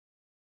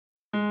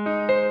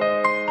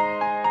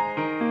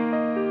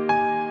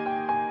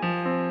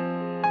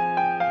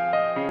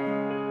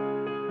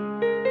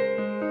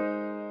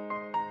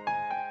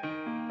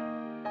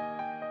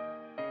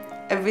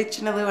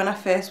Originally, when I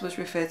first was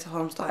referred to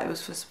Homestart, it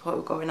was for support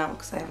with going out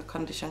because I have a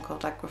condition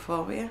called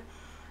agoraphobia.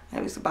 And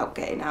it was about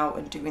getting out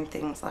and doing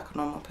things like a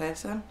normal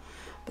person.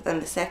 But then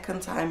the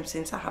second time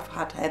since I have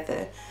had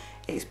Heather,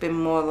 it's been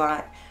more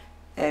like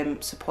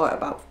support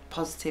about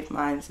positive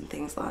minds and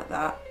things like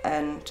that.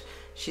 And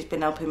she's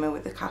been helping me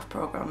with the CAF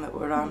programme that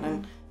we're on.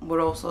 And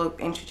we're also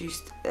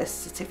introduced a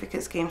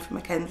certificate scheme for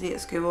Mackenzie at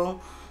school.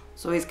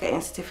 So he's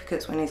getting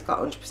certificates when he's got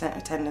 100%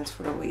 attendance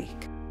for a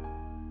week.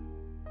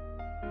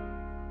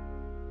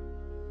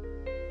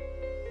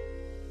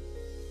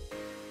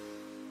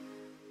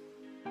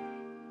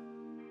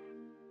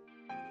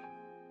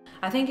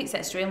 I think it's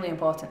extremely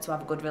important to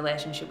have a good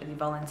relationship with your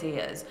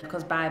volunteers,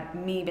 because by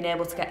me being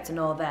able to get to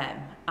know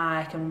them,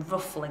 I can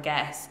roughly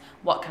guess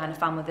what kind of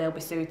family they'll be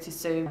suited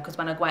to. Because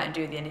when I go out and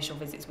do the initial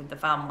visits with the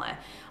family,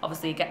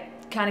 obviously you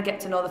get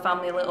to know the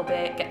family a little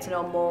bit, get to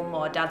know mum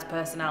or dad's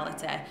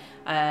personality,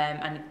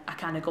 and I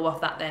kind of go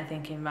off that then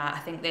thinking, right, I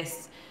think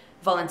this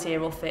volunteer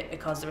will fit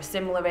because they're a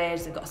similar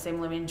age, they've got a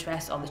similar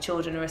interest, or the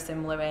children are a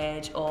similar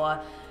age, or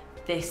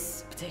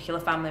this particular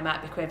family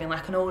might be craving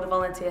like an older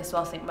volunteer, so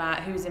I'll think,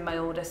 right, who's in my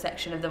older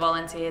section of the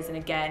volunteers, and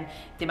again,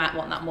 they might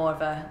want that more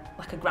of a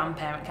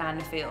grandparent kind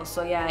of feel.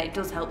 So yeah, it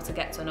does help to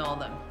get to know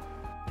them.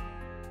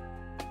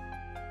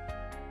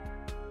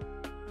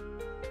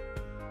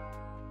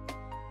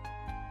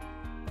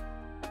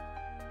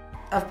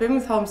 I've been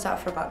with Homestart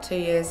for about 2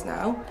 years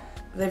now.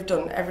 They've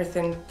done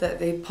everything that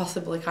they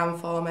possibly can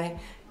for me.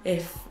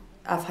 If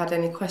I've had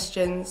any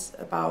questions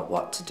about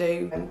what to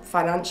do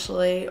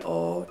financially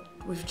or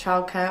with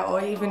childcare, or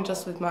even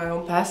just with my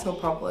own personal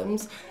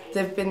problems,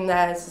 they've been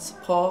there as a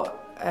support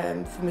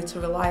for me to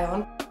rely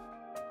on.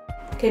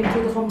 I came to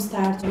the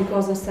Homestart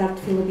because I started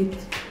to feel a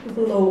bit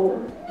low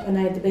when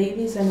I had the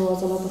babies, and there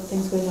was a lot of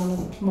things going on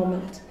at the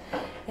moment,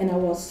 and I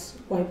was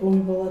quite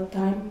vulnerable at the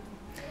time.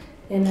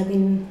 And I've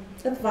been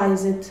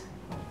advised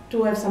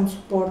to have some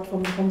support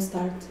from the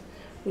Homestart,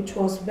 which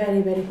was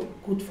very, very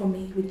good for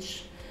me,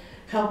 which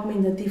helped me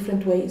in the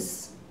different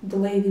ways. The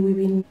lady we've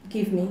been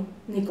give me,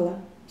 Nicola,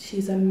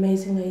 she's an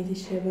amazing lady,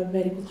 she has a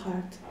very good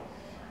heart.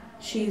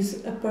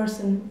 She's a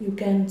person you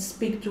can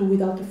speak to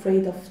without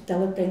afraid of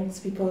telling things,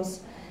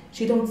 because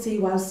she don't see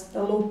you as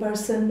a low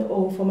person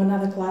or from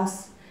another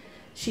class.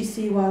 She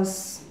see you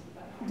as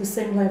the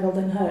same level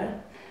than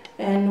her.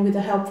 And with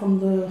the help from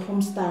the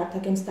Homestart, I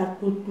can start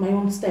put my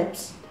own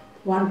steps,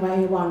 one by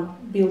one,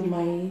 build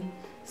my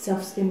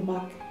self-esteem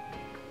back,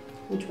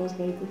 which was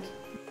very good.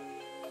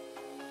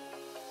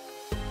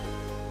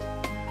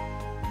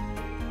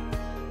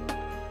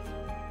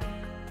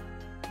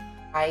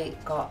 I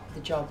got the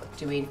job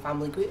doing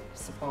family group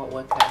support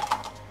worker.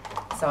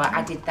 So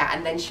I did that,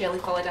 and then Shirley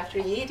followed after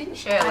a year, didn't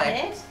Shirley?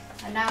 I did,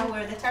 and now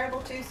we're the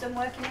terrible twosome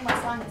working in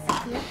West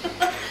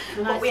Lancashire.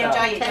 But we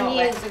enjoy it, 10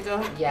 years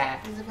ago. Yeah.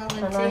 As a And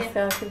volunteer. I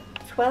started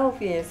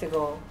 12 years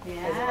ago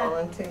as a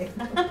volunteer.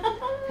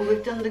 Well,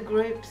 we've done the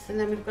groups, and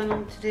then we've gone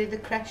on to do the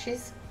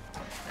creches.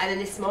 And then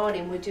this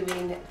morning we're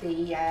doing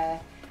the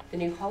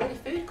new holiday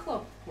food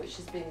club, which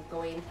has been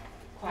going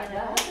quite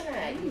well, hasn't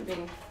it? You've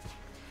been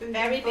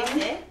Very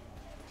busy.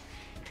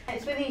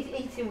 It's with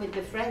eating with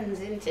the friends,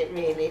 isn't it,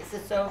 really? It's a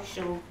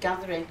social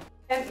gathering.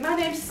 My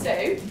name's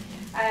Sue,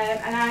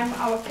 and I'm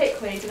our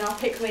PIC lead, and our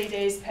PIC lead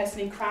is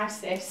person in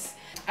crisis,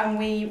 and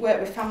we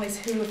work with families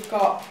who have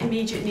got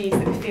immediate needs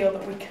that we feel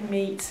that we can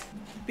meet,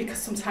 because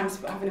sometimes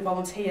having a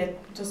volunteer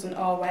doesn't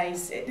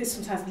always,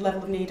 sometimes the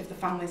level of need of the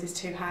families is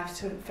too high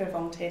for a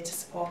volunteer to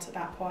support at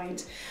that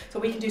point. So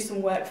we can do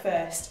some work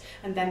first,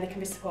 and then they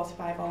can be supported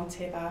by a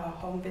volunteer by our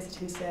home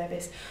visiting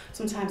service.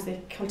 Sometimes they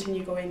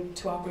continue going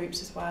to our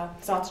groups as well.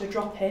 Started a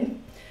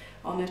drop-in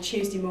on a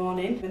Tuesday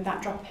morning, and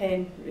that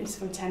drop-in is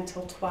from 10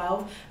 till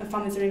 12, and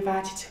families are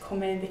invited to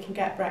come in. They can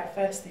get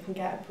breakfast, they can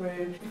get a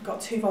brew. We've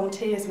got 2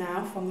 volunteers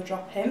now from the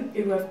drop-in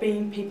who have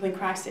been people in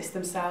crisis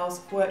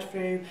themselves, worked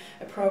through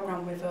a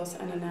programme with us,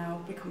 and are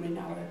now becoming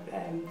our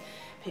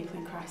people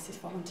in crisis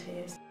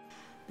volunteers.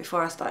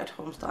 Before I started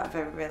Homestart, I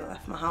very rarely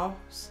left my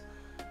house.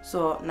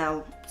 So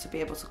now to be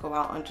able to go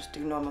out and just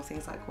do normal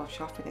things like go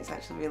shopping, it's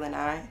actually really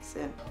nice.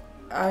 And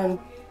I'm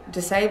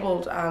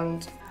disabled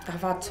and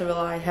I've had to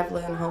rely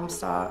heavily on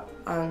Homestart,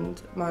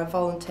 and my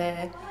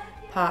volunteer,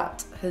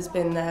 Pat, has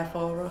been there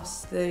for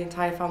us, the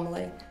entire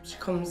family. She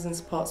comes and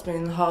supports me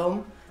in the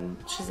home, and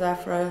she's there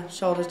for a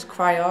shoulder to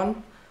cry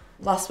on.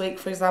 Last week,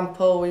 for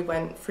example, we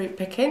went fruit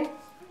picking,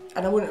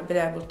 and I wouldn't have been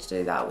able to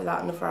do that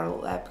without another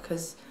adult there,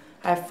 because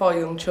I have 4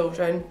 young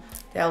children.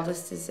 The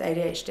eldest is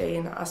ADHD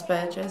and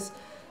Asperger's,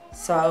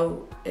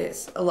 so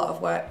it's a lot of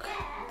work,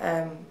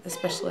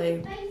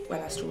 especially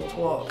when I struggle to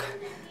walk.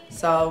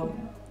 So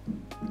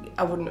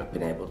I wouldn't have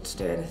been able to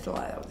do anything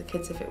like that with the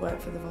kids if it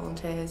weren't for the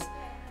volunteers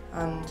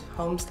and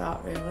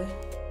Homestart, really.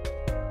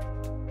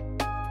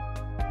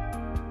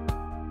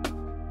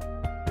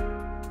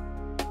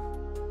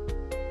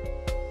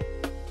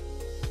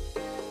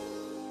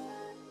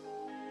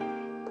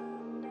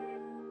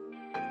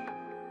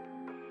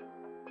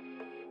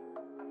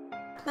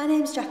 My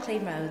name's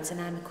Jacqueline Rhodes,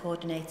 and I'm a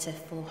coordinator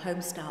for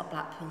Homestart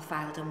Blackpool,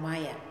 Fylde and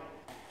Wyre.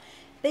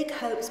 Big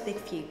Hopes, Big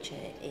Future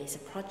is a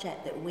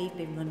project that we've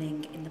been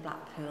running in the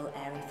Blackpool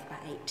area for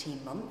about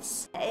 18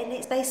 months. And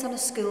it's based on a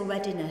school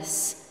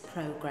readiness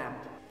programme.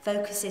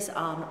 Focuses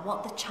on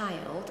what the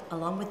child,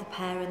 along with the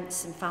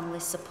parents and family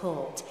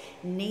support,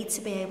 need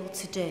to be able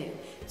to do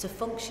to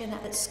function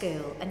at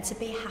school and to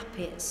be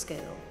happy at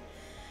school.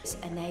 It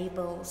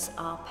enables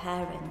our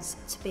parents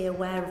to be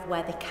aware of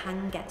where they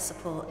can get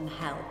support and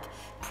help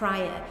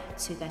prior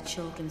to their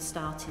children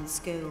starting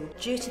school.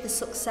 Due to the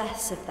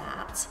success of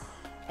that,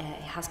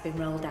 it has been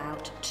rolled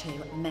out to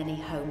many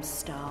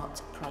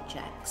Homestart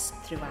projects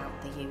throughout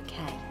the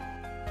UK.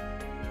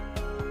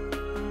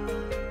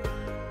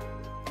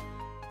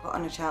 Put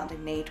on a child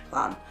in need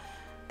plan,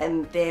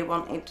 and they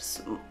wanted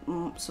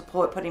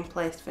support put in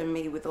place for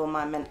me with all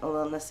my mental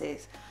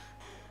illnesses.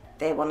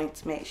 They wanted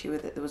to make sure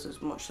that there was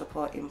as much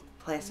support in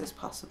place as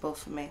possible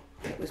for me.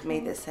 It was me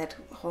that said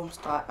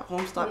Homestart.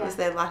 Homestart was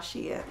there last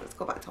year. Let's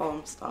go back to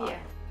Homestart. Yeah.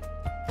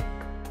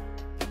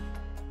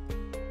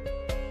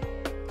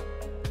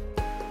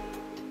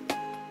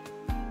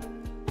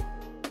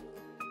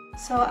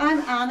 So I'm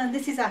Anne and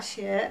this is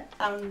Ashia,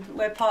 and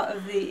we're part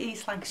of the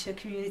East Lancashire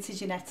Community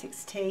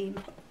Genetics team.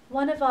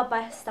 One of our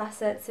best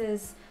assets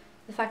is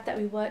the fact that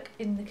we work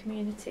in the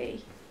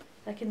community,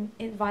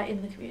 right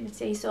in the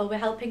community. So we're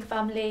helping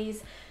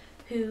families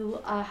who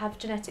have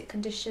genetic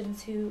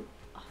conditions, who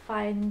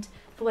find,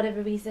 for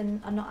whatever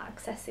reason, are not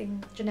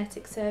accessing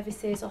genetic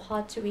services or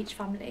hard to reach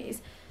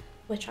families.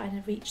 We're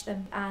trying to reach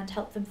them and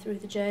help them through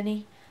the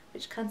journey,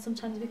 which can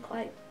sometimes be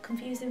quite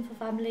confusing for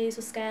families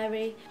or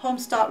scary.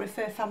 Homestart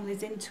refer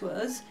families into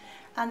us,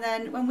 and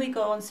then when we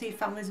go and see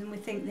families and we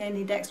think they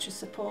need extra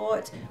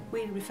support,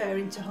 we refer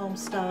into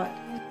Homestart.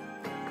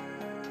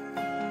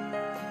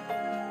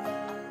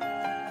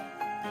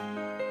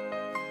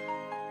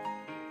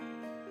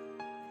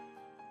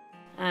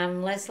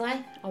 I'm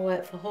Leslie. I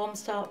work for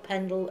Homestart,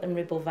 Pendle and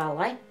Ribble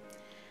Valley.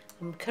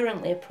 I'm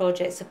currently a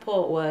project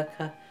support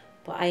worker,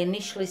 but I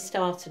initially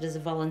started as a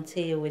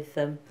volunteer with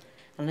them,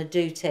 and I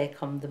do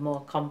take on the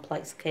more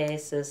complex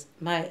cases.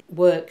 My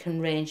work can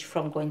range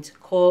from going to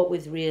court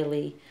with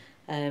really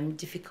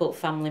difficult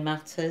family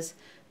matters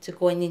to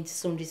going into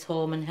somebody's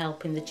home and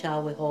helping the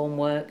child with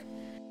homework.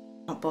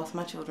 Both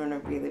my children are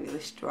really, really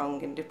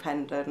strong,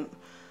 independent,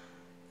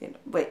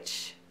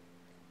 which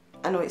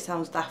I know it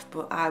sounds daft,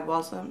 but I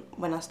wasn't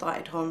when I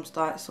started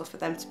Homestart, so for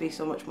them to be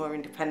so much more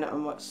independent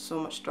and so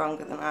much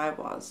stronger than I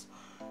was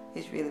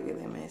is really,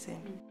 really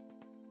amazing.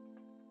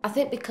 I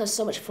think because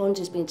so much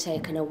funding has been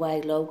taken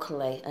away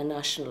locally and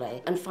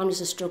nationally, and families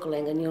are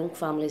struggling and young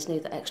families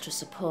need that extra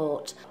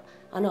support,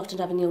 and often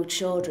having young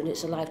children,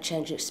 it's a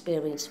life-changing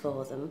experience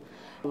for them.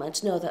 And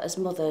to know that as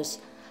mothers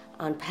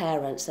and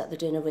parents that they're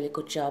doing a really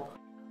good job.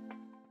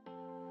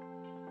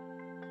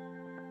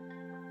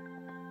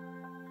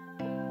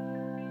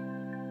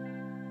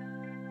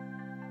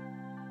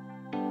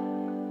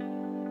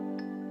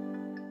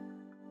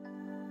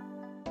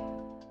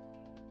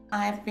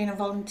 I've been a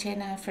volunteer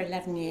now for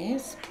 11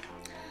 years.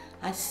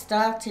 I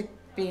started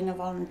being a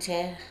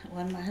volunteer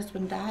when my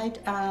husband died,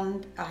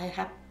 and I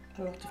had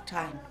a lot of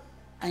time.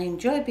 I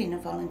enjoy being a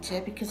volunteer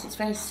because it's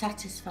very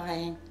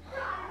satisfying,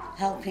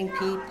 helping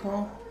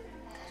people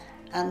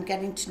and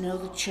getting to know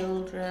the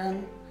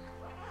children,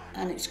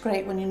 and it's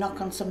great when you knock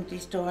on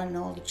somebody's door and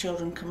all the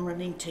children come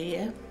running to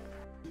you.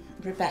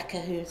 Rebecca,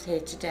 who's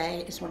here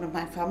today, is one of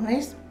my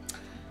families,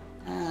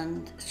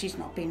 and she's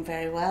not been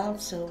very well,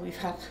 so we've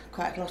had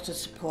quite a lot of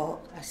support.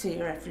 I see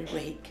her every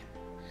week,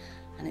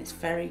 and it's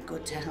very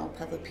good to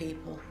help other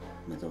people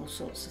with all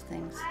sorts of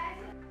things.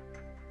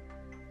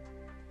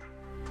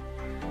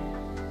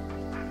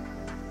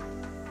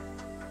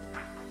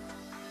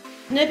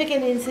 New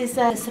Beginnings is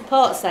a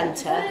support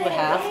centre we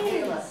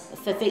have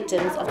for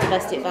victims of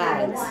domestic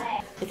violence.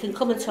 They can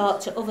come and talk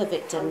to other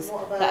victims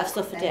that have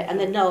suffered it, and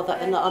they know that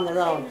they're not on their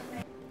own.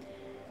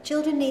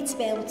 Children need to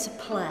be able to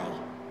play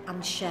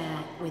and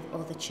share with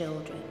other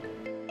children.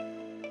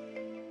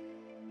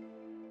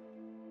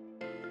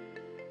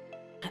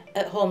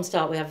 At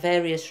Homestart we have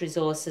various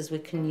resources we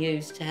can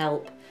use to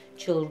help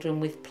children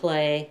with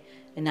play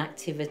and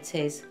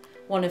activities.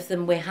 One of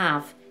them we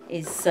have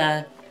is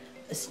a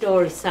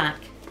story sack.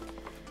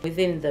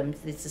 Within them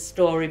there's a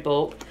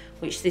storybook,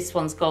 which this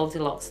one's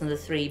Goldilocks and the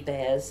Three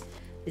Bears.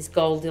 There's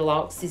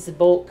Goldilocks, there's a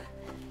book,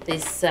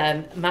 there's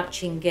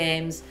matching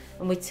games,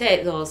 and we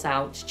take those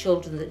out to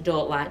children that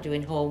don't like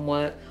doing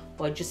homework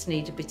or just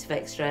need a bit of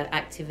extra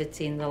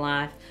activity in their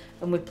life,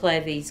 and we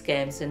play these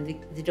games, and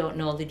they don't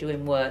know they're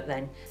doing work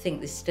then. I think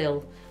they're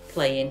still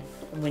playing,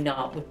 and we're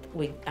not.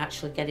 We're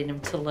actually getting them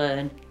to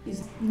learn.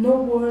 There's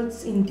no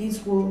words in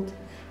this world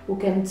who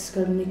can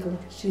describe Nicola.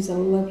 She's a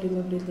lovely,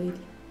 lovely lady.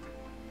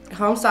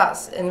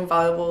 Homestart's an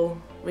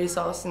invaluable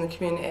resource in the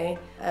community.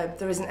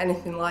 There isn't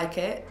anything like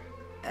it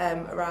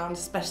around,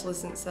 especially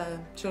since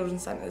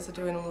children's centres are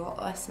doing a lot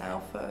less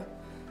now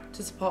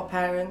to support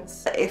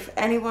parents. If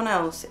anyone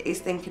else is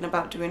thinking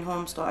about doing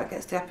Homestart,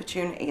 gets the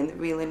opportunity and they're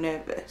really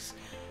nervous,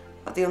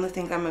 the only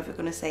thing I'm ever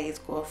going to say is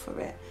go for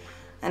it.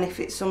 And if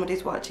it's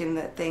somebody's watching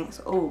that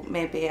thinks, oh,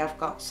 maybe I've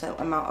got a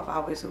certain amount of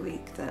hours a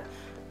week that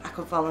I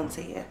could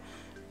volunteer,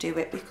 do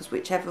it, because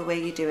whichever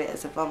way you do it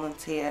as a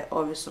volunteer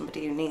or as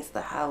somebody who needs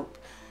the help,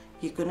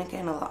 you're going to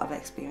gain a lot of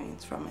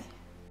experience from it.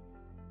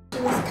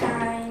 She was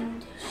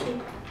kind,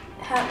 she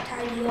helped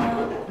tidy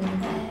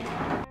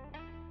up.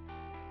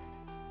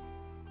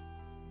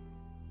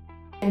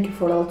 Thank you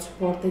for all the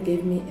support they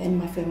gave me and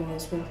my family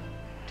as well.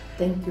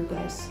 Thank you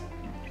guys.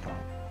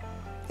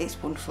 It's a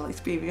wonderful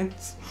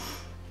experience,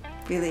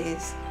 really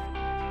is.